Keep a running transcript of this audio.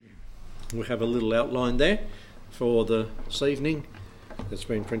We have a little outline there for this evening that's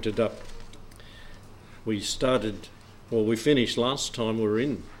been printed up. We finished last time we were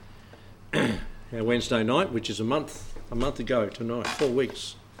in our Wednesday night, which is a month ago tonight, 4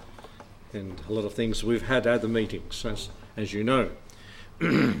 weeks. And a lot of things, we've had other meetings, as you know.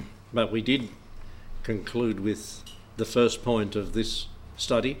 But we did conclude with the first point of this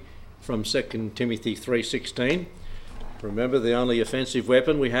study from 2 Timothy 3:16. Remember, the only offensive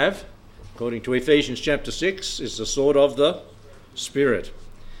weapon we have, according to Ephesians chapter 6, is the sword of the Spirit.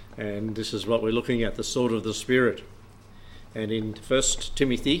 And this is what we're looking at, the sword of the Spirit. And in 1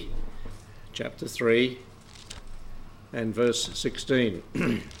 Timothy chapter 3 and verse 16.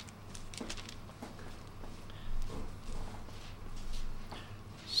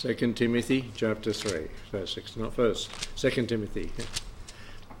 2 Timothy chapter 3, verse 6, not first. 2 Timothy.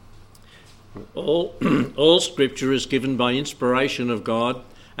 All scripture is given by inspiration of God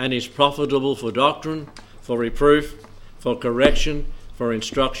and is profitable for doctrine, for reproof, for correction, for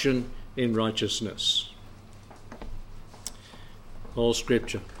instruction in righteousness. All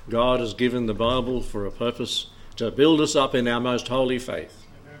scripture. God has given the Bible for a purpose, to build us up in our most holy faith.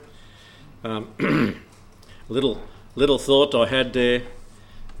 Little thought I had there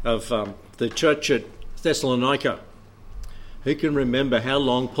of the church at Thessalonica. Who can remember how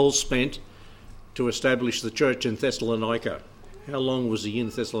long Paul spent to establish the church in Thessalonica? How long was he in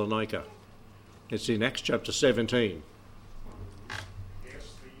Thessalonica? It's in Acts chapter 17.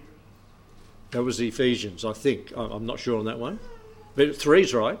 That was the Ephesians, I think. I'm not sure on that one. But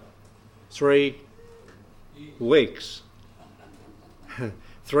 3's right. 3 weeks.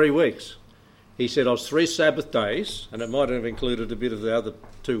 3 weeks. He said, I was 3 Sabbath days, and it might have included a bit of the other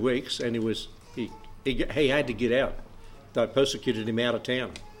 2 weeks, and he had to get out. They persecuted him out of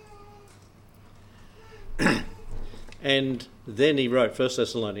town. And then he wrote 1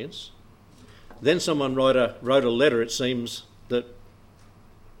 Thessalonians. Then someone wrote a letter, it seems, that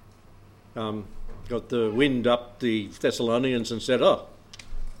got the wind up the Thessalonians and said,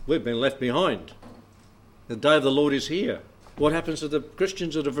 we've been left behind. The day of the Lord is here. What happens to the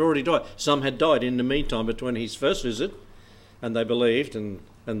Christians that have already died? Some had died in the meantime between his first visit, and they believed, and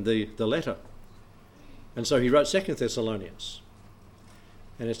the letter. And so he wrote 2 Thessalonians.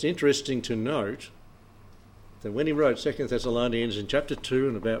 And it's interesting to note that when he wrote 2 Thessalonians in chapter 2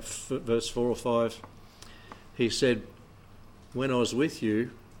 and about verse 4 or 5, he said, when I was with you,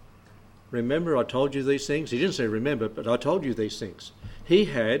 remember I told you these things? He didn't say remember, but I told you these things. He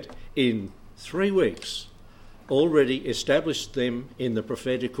had, in 3 weeks, already established them in the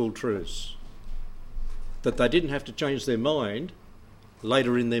prophetical truths, that they didn't have to change their mind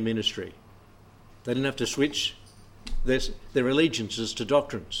later in their ministry. They didn't have to switch their allegiances to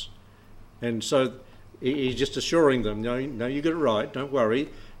doctrines. And so he's just assuring them, no, you got it right, don't worry.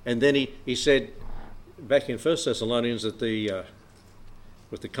 And then he said back in 1 Thessalonians that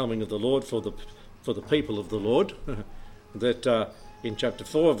with the coming of the Lord for the people of the Lord, that in chapter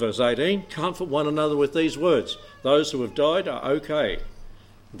 4 verse 18, comfort one another with these words. Those who have died are okay.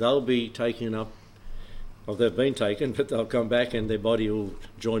 They'll be taken up, or they've been taken, but they'll come back and their body will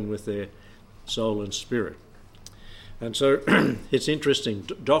join with their soul and spirit. And so it's interesting.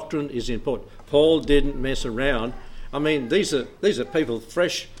 Doctrine is important. Paul didn't mess around. I mean, these are people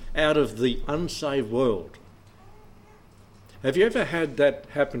fresh out of the unsaved world. Have you ever had that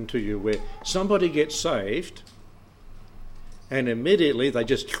happen to you where somebody gets saved and immediately they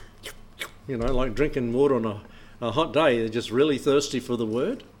just, like drinking water on a hot day, they're just really thirsty for the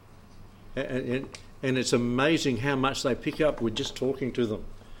word? And it's amazing how much they pick up with just talking to them.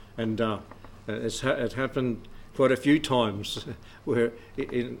 And it happened quite a few times where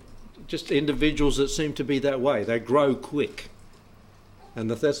just individuals that seem to be that way, they grow quick. And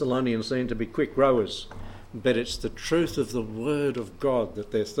the Thessalonians seem to be quick growers. But it's the truth of the word of God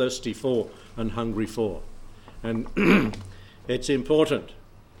that they're thirsty for and hungry for. And it's important.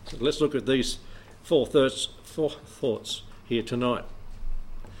 So let's look at these four thoughts here tonight.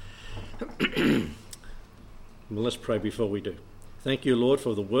 Well, let's pray before we do. Thank you, Lord,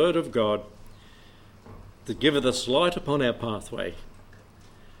 for the word of God that giveth us light upon our pathway,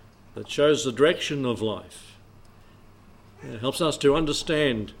 that shows the direction of life. It helps us to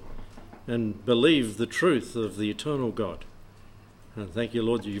understand and believe the truth of the eternal God. And thank you,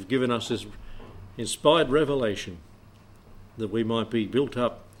 Lord, that you've given us this inspired revelation that we might be built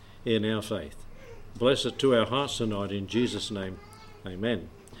up in our faith. Bless it to our hearts tonight in Jesus' name. Amen.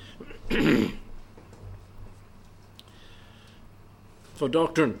 For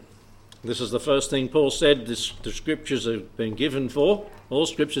doctrine, this is the first thing Paul said the scriptures have been given for. All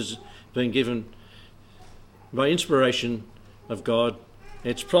scriptures have been given by inspiration of God.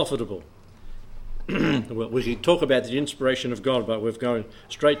 It's profitable. Well, we could talk about the inspiration of God, but we're going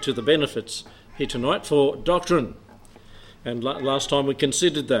straight to the benefits here tonight for doctrine. And last time we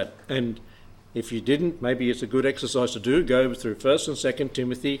considered that. And if you didn't, maybe it's a good exercise to do. Go through 1st and 2nd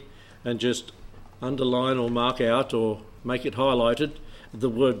Timothy and just underline or mark out or make it highlighted the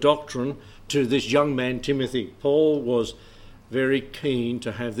word doctrine to this young man Timothy. Paul was very keen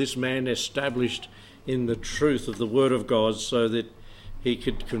to have this man established in the truth of the Word of God so that he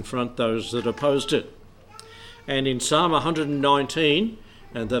could confront those that opposed it. And in Psalm 119,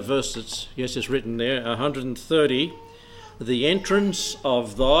 and the verse that's, yes, it's written there, 130, the entrance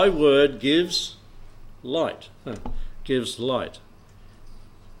of thy word gives light, gives light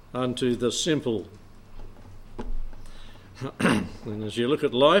unto the simple. And as you look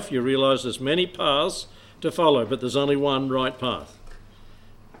at life, you realise there's many paths to follow, but there's only one right path.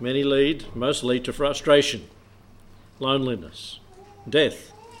 Most lead to frustration, loneliness,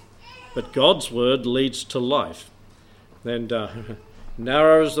 death. But God's word leads to life. And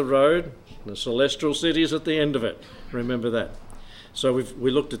narrow is the road, the celestial city is at the end of it. Remember that. So we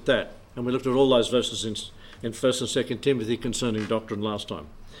looked at that, and we looked at all those verses in 1st and 2nd Timothy concerning doctrine last time.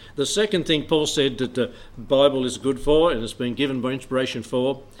 The second thing Paul said that the Bible is good for, and it's been given by inspiration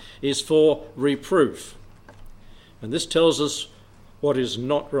for, is for reproof. And this tells us what is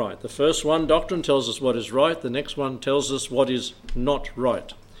not right. The first one, doctrine, tells us what is right. The next one tells us what is not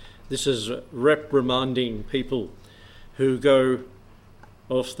right. This is reprimanding people who go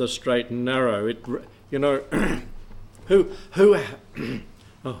off the straight and narrow. Who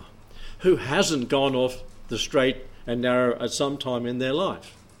hasn't gone off the straight and narrow at some time in their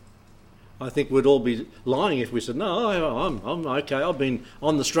life? I think we'd all be lying if we said, no, I'm okay, I've been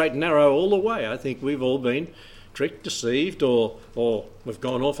on the straight and narrow all the way. I think we've all been tricked, deceived, or we've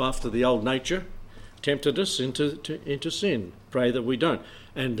gone off after the old nature, tempted us into sin. Pray that we don't,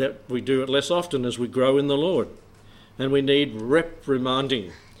 and that we do it less often as we grow in the Lord. And we need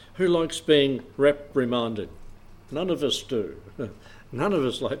reprimanding. Who likes being reprimanded? None of us do. None of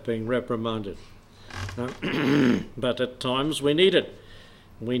us like being reprimanded. But at times we need it.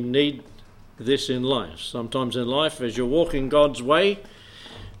 We need this in life. Sometimes in life, as you're walking God's way,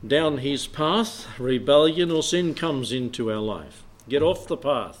 down his path, rebellion or sin comes into our life. Get off the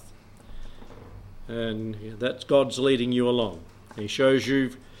path. And that's God's leading you along. He shows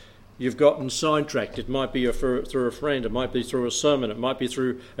you've gotten sidetracked. It might be through a friend, it might be through a sermon, it might be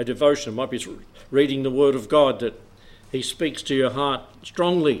through a devotion, it might be through reading the Word of God that he speaks to your heart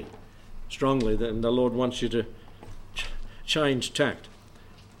strongly, then the Lord wants you to change tact.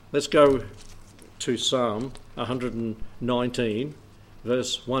 Let's go to Psalm 119,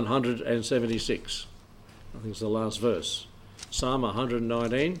 verse 176. I think it's the last verse. Psalm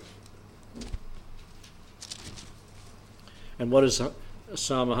 119. And what is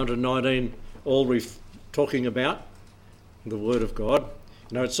Psalm 119 all talking about? The Word of God.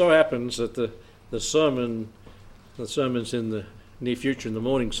 It so happens that the sermons in the near future in the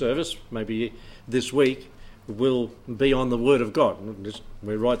morning service, maybe this week, will be on the Word of God.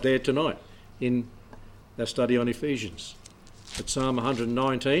 We're right there tonight in our study on Ephesians. At Psalm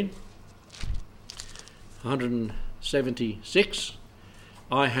 119, 176,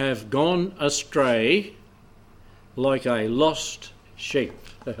 I have gone astray like a lost sheep.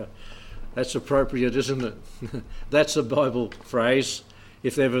 That's appropriate, isn't it? That's a Bible phrase,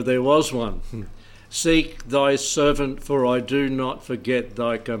 if ever there was one. Seek thy servant, for I do not forget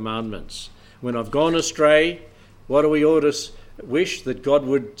thy commandments. When I've gone astray, what do we ought to wish? That God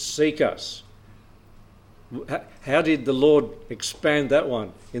would seek us. How did the Lord expand that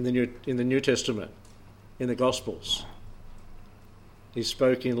one in the New Testament, in the Gospels? He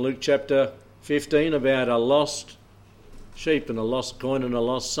spoke in Luke chapter 15 about a lost sheep and a lost coin and a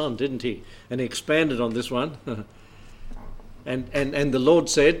lost son, didn't he? And he expanded on this one. and the Lord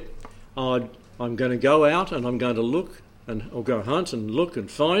said, I'm going to go out and I'm going to look, and I'll go hunt and look and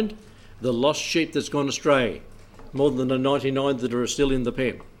find the lost sheep that's gone astray, more than the 99 that are still in the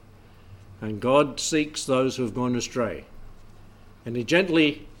pen. And God seeks those who have gone astray. And he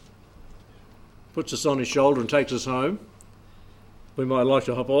gently puts us on his shoulder and takes us home. We might like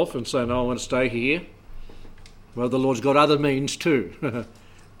to hop off and say, no, I want to stay here. Well, the Lord's got other means too,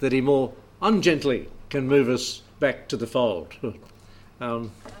 that he more ungently can move us back to the fold.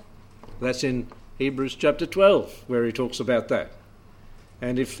 That's in Hebrews chapter 12, where he talks about that.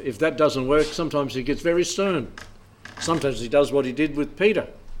 And if that doesn't work, sometimes he gets very stern. Sometimes he does what he did with Peter.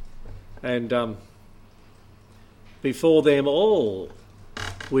 And before them all,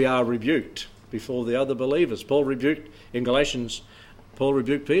 we are rebuked, before the other believers. In Galatians, Paul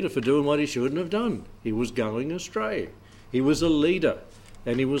rebuked Peter for doing what he shouldn't have done. He was going astray. He was a leader.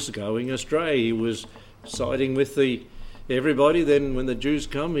 and he was going astray. He was siding with everybody. Then when the Jews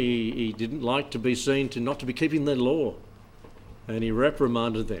come, he didn't like to be seen to not to be keeping the law, and he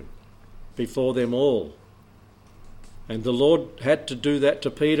reprimanded them before them all. And the Lord had to do that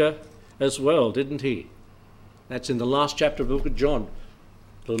to Peter as well, didn't he? That's in the last chapter of the book of John.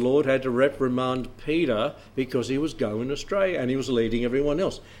 The Lord had to reprimand Peter because he was going astray and he was leading everyone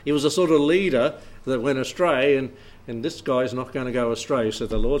else. He was a sort of leader that went astray, and this guy's not going to go astray, said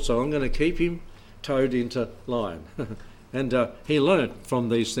the Lord, so I'm going to keep him towed into line. And he learnt from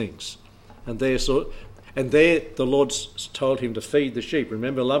these things. And there the Lord told him to feed the sheep.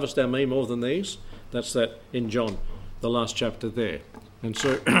 Remember, lovest thou me more than these? That's that in John, the last chapter there. And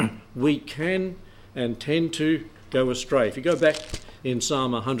so we can and tend to go astray. If you go back in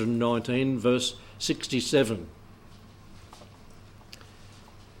Psalm 119, verse 67.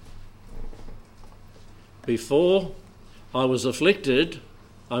 Before I was afflicted,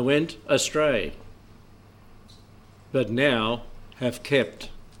 I went astray, but now have kept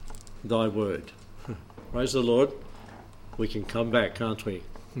thy word. Praise the Lord. We can come back, can't we?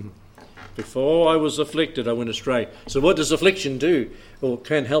 Before I was afflicted, I went astray. So what does affliction do, or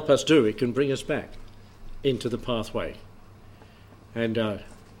can help us do? It can bring us back into the pathway. And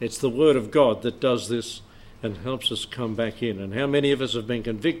it's the Word of God that does this and helps us come back in. And how many of us have been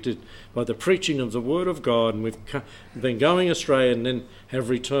convicted by the preaching of the Word of God, and we've been going astray and then have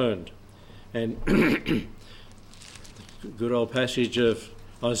returned. And the good old passage of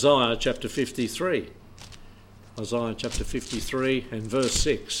Isaiah chapter 53. Isaiah chapter 53 and verse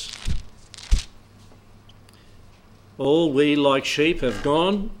 6. All we like sheep have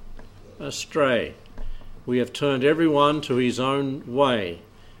gone astray. We have turned every one to his own way,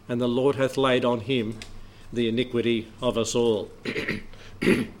 and the Lord hath laid on him the iniquity of us all.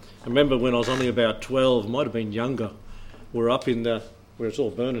 I remember when I was only about 12, might have been younger, we're up in where it's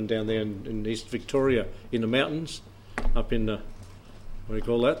all burning down there in East Victoria, in the mountains, up in what do you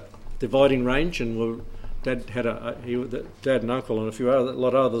call that? Dividing Range, and Dad had Dad and Uncle and a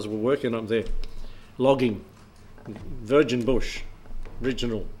lot of others were working up there, logging, virgin bush,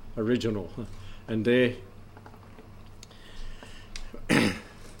 original, and there.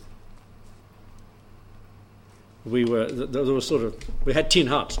 We had tin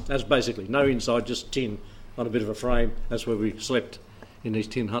huts. That's basically no inside, just tin on a bit of a frame. That's where we slept, in these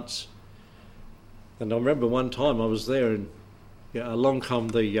tin huts. And I remember one time I was there, and along come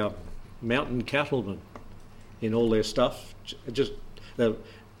the mountain cattlemen in all their stuff.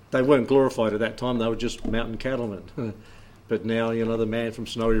 They weren't glorified at that time. They were just mountain cattlemen. But now, the man from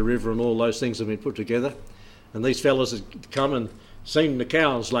Snowy River and all those things have been put together. And these fellas had come and seen the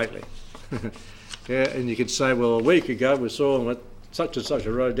cows lately. Yeah, and you could say, well, a week ago we saw them at such and such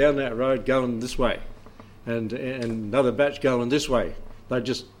a road, down that road going this way, and another batch going this way. They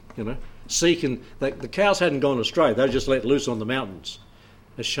just, seeking. The cows hadn't gone astray. They were just let loose on the mountains.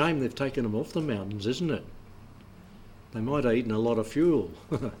 A shame they've taken them off the mountains, isn't it? They might have eaten a lot of fuel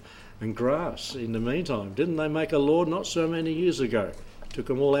and grass in the meantime. Didn't they make a law not so many years ago? Took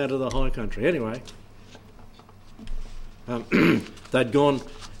them all out of the high country. Anyway, they'd gone.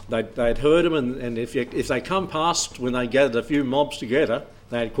 They'd heard them, and if they come past, when they gathered a few mobs together,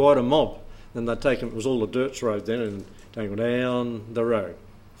 they had quite a mob. Then they'd take them, it was all a dirt road then, and take them down the road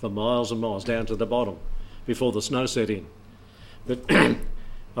for miles and miles, down to the bottom, before the snow set in. But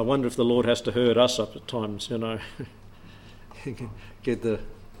I wonder if the Lord has to herd us up at times, get the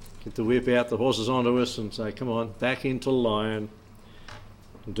whip out, the horses onto us, and say, come on, back into line,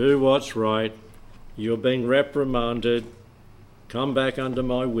 do what's right, you're being reprimanded, come back under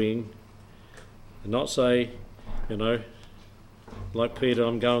my wing, and not say, like Peter,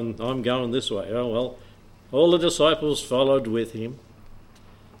 I'm going this way. Oh well, all the disciples followed with him,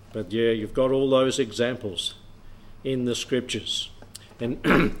 but you've got all those examples in the scriptures.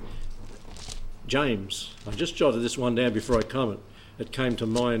 And James, I just jotted this one down before I comment. It came to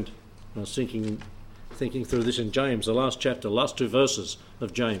mind. I was thinking through this in James, the last chapter, last two verses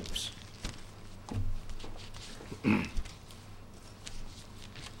of James.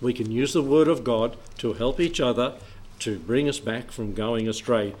 We can use the Word of God to help each other, to bring us back from going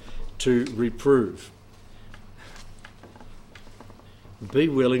astray, to reprove. Be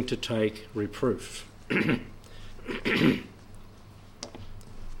willing to take reproof.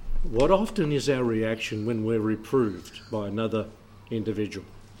 What often is our reaction when we're reproved by another individual?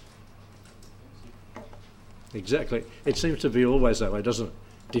 Exactly. It seems to be always that way, doesn't it?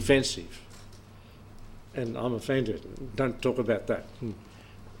 Defensive. And I'm offended. Don't talk about that.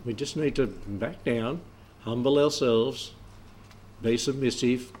 We just need to back down, humble ourselves, be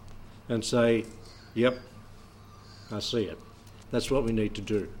submissive, and say, yep, I see it. That's what we need to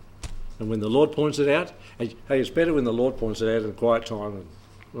do. And when the Lord points it out, hey, it's better when the Lord points it out in a quiet time.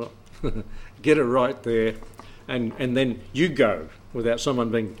 And, well, get it right there, and then you go without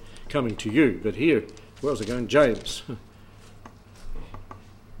someone coming to you. But here, where's it going? James.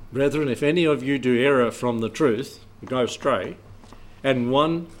 Brethren, if any of you do err from the truth, go astray, and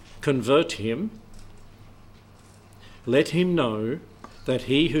one convert him, let him know that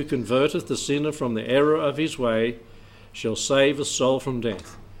he who converteth the sinner from the error of his way shall save a soul from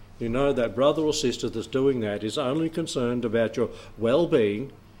death. You know that brother or sister that's doing that is only concerned about your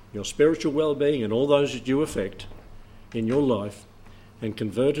well-being, your spiritual well-being, and all those that you affect in your life, and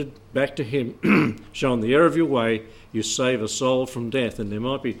converted back to him, shown the error of your way, you save a soul from death. And there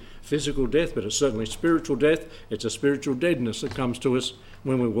might be physical death, but it's certainly spiritual death. It's a spiritual deadness that comes to us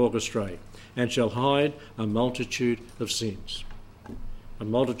when we walk astray, and shall hide a multitude of sins. A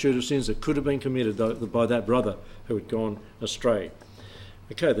multitude of sins that could have been committed by that brother who had gone astray.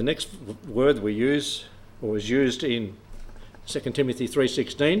 Okay, the next word we use, or is used in 2 Timothy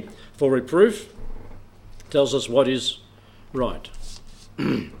 3:16, for reproof, tells us what is right.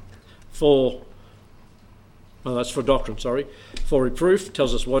 That's for doctrine, sorry. For reproof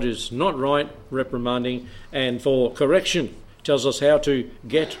tells us what is not right, reprimanding, and for correction tells us how to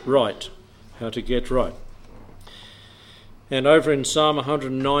get right. How to get right. And over in Psalm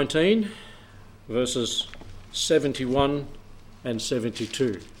 119, verses 71 and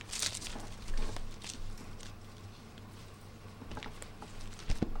 72.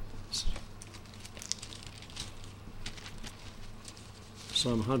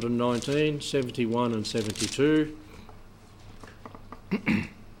 Psalm 119, 71 and 72.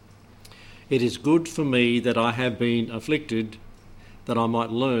 It is good for me that I have been afflicted, that I might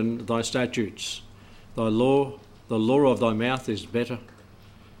learn thy statutes. Thy law, the law of thy mouth is better.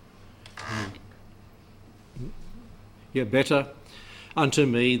 Better unto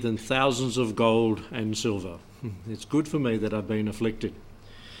me than thousands of gold and silver. It's good for me that I've been afflicted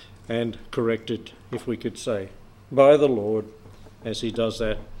and corrected, if we could say, by the Lord, as he does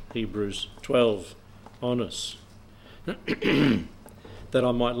that, Hebrews 12 on us. That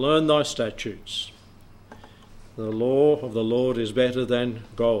I might learn thy statutes. The law of the Lord is better than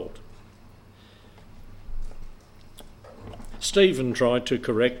gold. Stephen tried to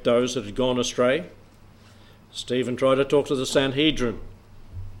correct those that had gone astray. Stephen tried to talk to the Sanhedrin.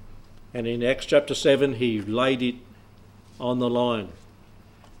 And in Acts chapter 7, he laid it on the line.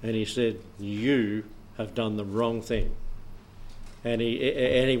 And he said, you have done the wrong thing. And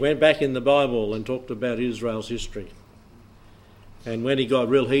he went back in the Bible and talked about Israel's history. And when he got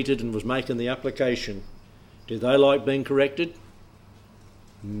real heated and was making the application, did they like being corrected?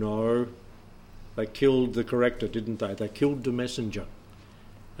 No. They killed the corrector, didn't they? They killed the messenger.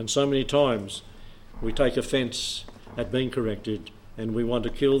 And so many times we take offence at being corrected and we want to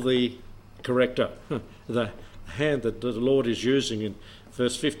kill the corrector. The hand that the Lord is using in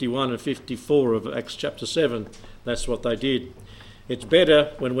verse 51 and 54 of Acts chapter 7, that's what they did. It's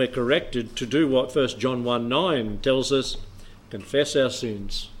better when we're corrected to do what 1 John 1:9 tells us, confess our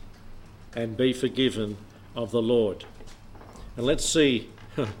sins and be forgiven of the Lord. And let's see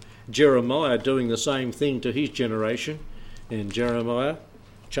Jeremiah doing the same thing to his generation in Jeremiah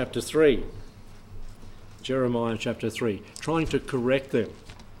chapter 3. Jeremiah chapter 3, trying to correct them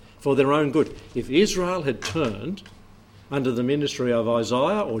for their own good. If Israel had turned under the ministry of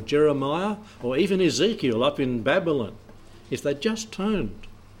Isaiah or Jeremiah or even Ezekiel up in Babylon, if they just turned,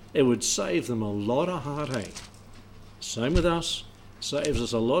 it would save them a lot of heartache. Same with us, saves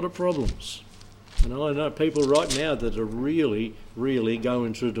us a lot of problems. And I know people right now that are really, really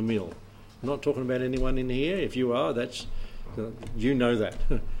going through the mill. I'm not talking about anyone in here. If you are, that's you know that.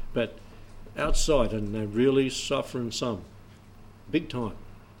 But outside, and they're really suffering some, big time.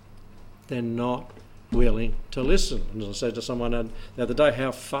 They're not willing to listen. And as I said to someone the other day,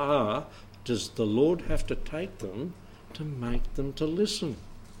 how far does the Lord have to take them to make them to listen?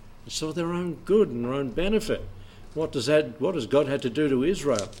 It's for their own good and their own benefit. What has God had to do to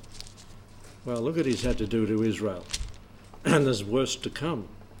Israel? Well, look at what he's had to do to Israel. And there's worse to come.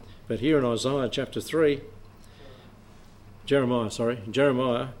 But here in Jeremiah chapter 3,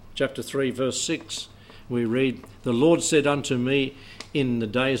 chapter 3, verse 6, we read, the Lord said unto me in the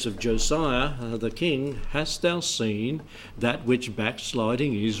days of Josiah the king, hast thou seen that which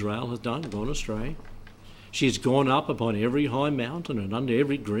backsliding Israel has done, gone astray? She is gone up upon every high mountain and under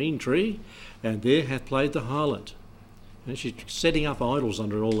every green tree, and there hath played the harlot. And she's setting up idols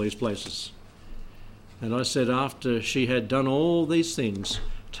under all these places. And I said, after she had done all these things,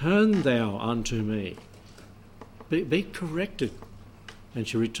 turn thou unto me. Be corrected. And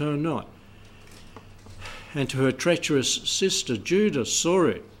she returned not. and to her treacherous sister Judah saw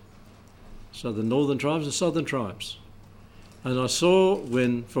it. So the northern tribes and southern tribes. And I saw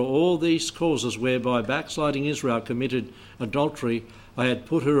when for all these causes whereby backsliding Israel committed adultery, I had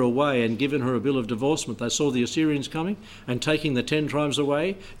put her away and given her a bill of divorcement. They saw the Assyrians coming and taking the 10 tribes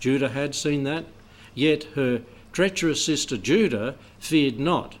away. Judah had seen that. Yet her treacherous sister Judah feared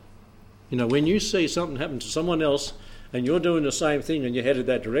not. You know, when you see something happen to someone else and you're doing the same thing and you're headed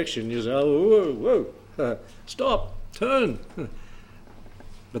that direction, you say, oh, whoa, whoa, stop, turn.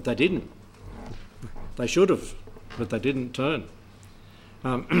 But they didn't. They should have, but they didn't turn.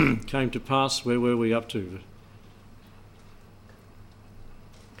 Came to pass, where were we up to?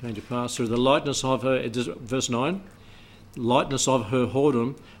 Came to pass through the lightness of her, verse 9, lightness of her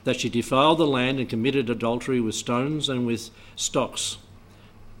whoredom, that she defiled the land and committed adultery with stones and with stocks.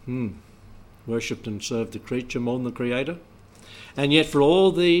 Worshipped and served the creature more than the Creator. And yet for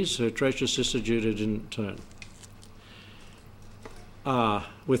all these, her treacherous sister Judah didn't turn.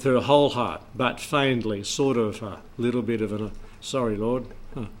 With her whole heart, but feignedly, sort of a little bit of a, sorry Lord.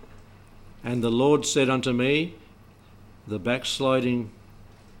 And the Lord said unto me, the backsliding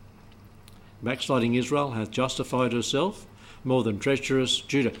Israel hath justified herself more than treacherous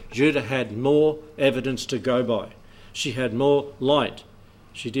Judah. Judah had more evidence to go by. She had more light.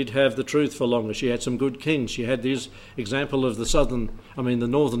 She did have the truth for longer. She had some good kings. She had this example of the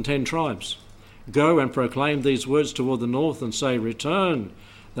northern 10 tribes. Go and proclaim these words toward the north and say, return,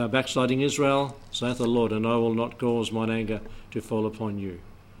 thou backsliding Israel, saith the Lord, and I will not cause mine anger to fall upon you.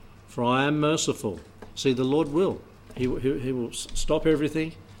 For I am merciful. See, the Lord will. He will stop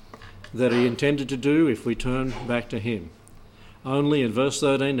everything that he intended to do if we turn back to him. Only in verse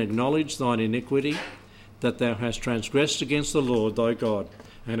 13, acknowledge thine iniquity, that thou hast transgressed against the Lord thy God,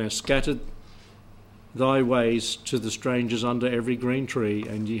 and hast scattered thy ways to the strangers under every green tree,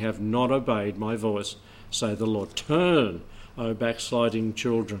 and ye have not obeyed my voice, say the Lord. Turn, O backsliding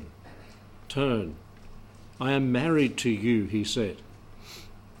children, turn. I am married to you, he said.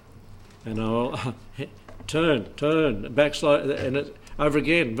 And I'll turn, backslide, and over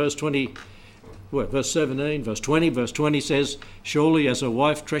again, verse 20, verse 17, verse 20 says, surely as a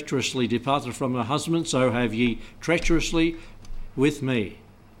wife treacherously departeth from her husband, so have ye treacherously with me,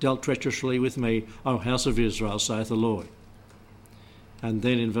 dealt treacherously with me, O house of Israel, saith the Lord. And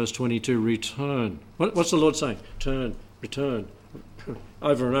then in verse 22, return. What's the Lord saying? Turn, return.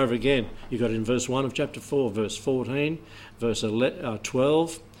 Over and over again. You've got it in verse 1 of chapter 4, verse 14, verse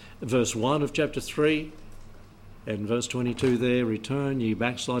 12, verse 1 of chapter 3, and verse 22 there, return, ye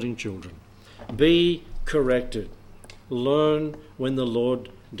backsliding children. Be corrected. Learn when the Lord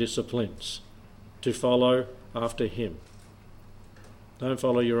disciplines to follow after him. Don't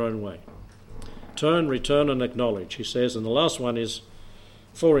follow your own way. Turn, return, and acknowledge, he says. And the last one is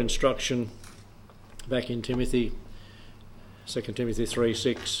for instruction, back in Timothy, 2 Timothy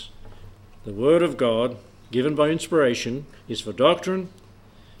 3:6. The word of God, given by inspiration, is for doctrine,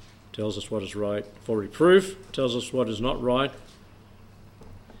 tells us what is right, for reproof, tells us what is not right,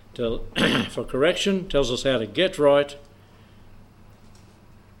 for correction, tells us how to get right,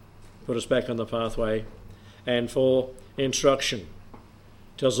 put us back on the pathway, and for instruction,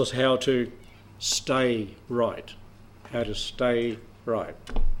 tells us how to stay right. How to stay right.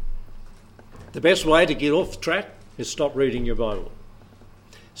 The best way to get off track is stop reading your Bible.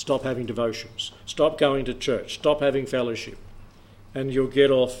 Stop having devotions. Stop going to church. Stop having fellowship. And you'll get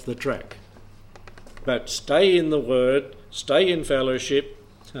off the track. But stay in the Word. Stay in fellowship.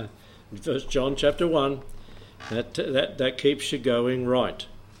 1 John chapter 1. That keeps you going right.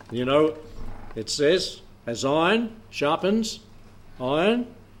 You know, it says, as iron sharpens iron,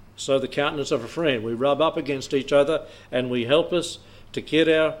 so the countenance of a friend. We rub up against each other and we help us to get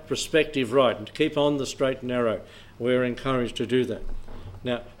our perspective right and to keep on the straight and narrow. We're encouraged to do that.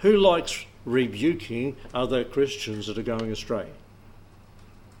 Now, who likes rebuking other Christians that are going astray?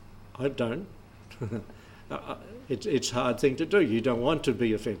 I don't. It's a hard thing to do. You don't want to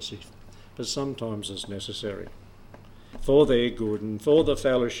be offensive, but sometimes it's necessary for their good and for the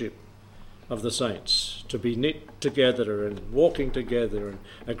fellowship of the saints, to be knit together and walking together and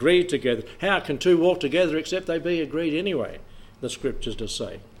agreed together. How can two walk together except they be agreed anyway? The scriptures just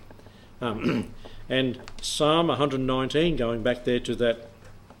say. And Psalm 119, going back there to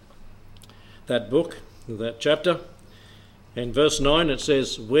that book, that chapter, in verse 9 it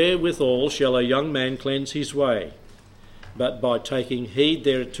says, wherewithal shall a young man cleanse his way, but by taking heed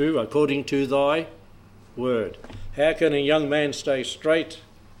thereto according to thy word. How can a young man stay straight?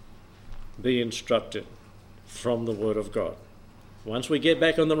 Be instructed from the word of God. Once we get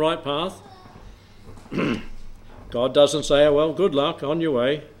back on the right path, God doesn't say, oh, well, good luck, on your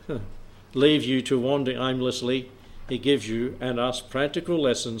way. leave you to wander aimlessly. He gives you and us practical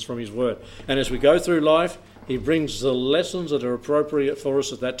lessons from his word. And as we go through life, he brings the lessons that are appropriate for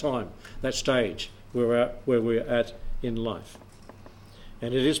us at that time, that stage where we're at in life.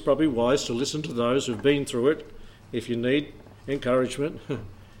 And it is probably wise to listen to those who've been through it. If you need encouragement,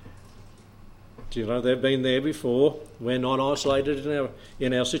 you know, they've been there before. We're not isolated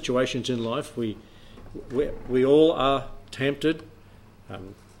in our situations in life. We all are tempted,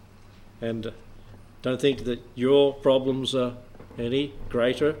 and don't think that your problems are any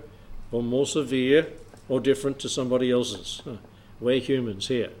greater or more severe or different to somebody else's. We're humans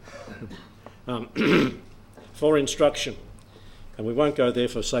here. For instruction, and we won't go there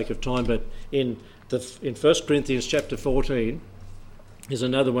for sake of time, but in 1 Corinthians chapter 14 is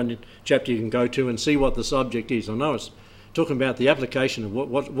another one chapter you can go to and see what the subject is. I know it's talking about the application of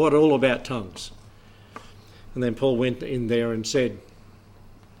what all about tongues. And then Paul went in there and said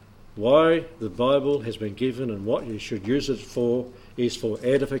why the Bible has been given and what you should use it for is for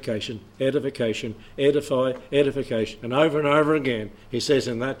edification, edification, edify, edification. And over again he says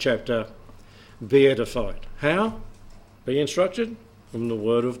in that chapter, be edified. How? Be instructed from the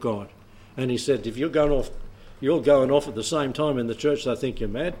Word of God. And he said, if you're going off at the same time in the church, they think you're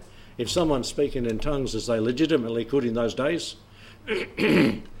mad. If someone's speaking in tongues as they legitimately could in those days,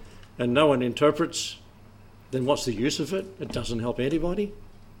 and no one interprets, then what's the use of it? It doesn't help anybody.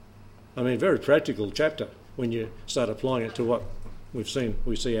 I mean, very practical chapter when you start applying it to what we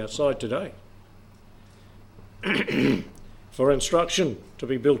see outside today. For instruction to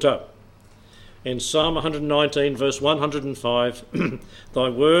be built up. In Psalm 119, verse 105, thy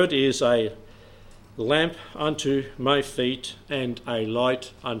word is a lamp unto my feet and a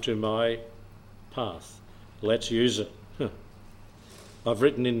light unto my path. Let's use it. I've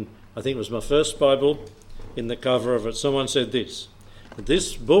written in, I think it was my first Bible, in the cover of it, someone said this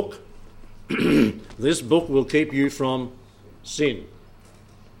book will keep you from sin,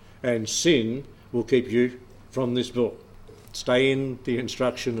 and sin will keep you from this book. Stay in the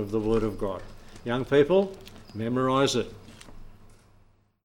instruction of the Word of God. Young people, memorise it.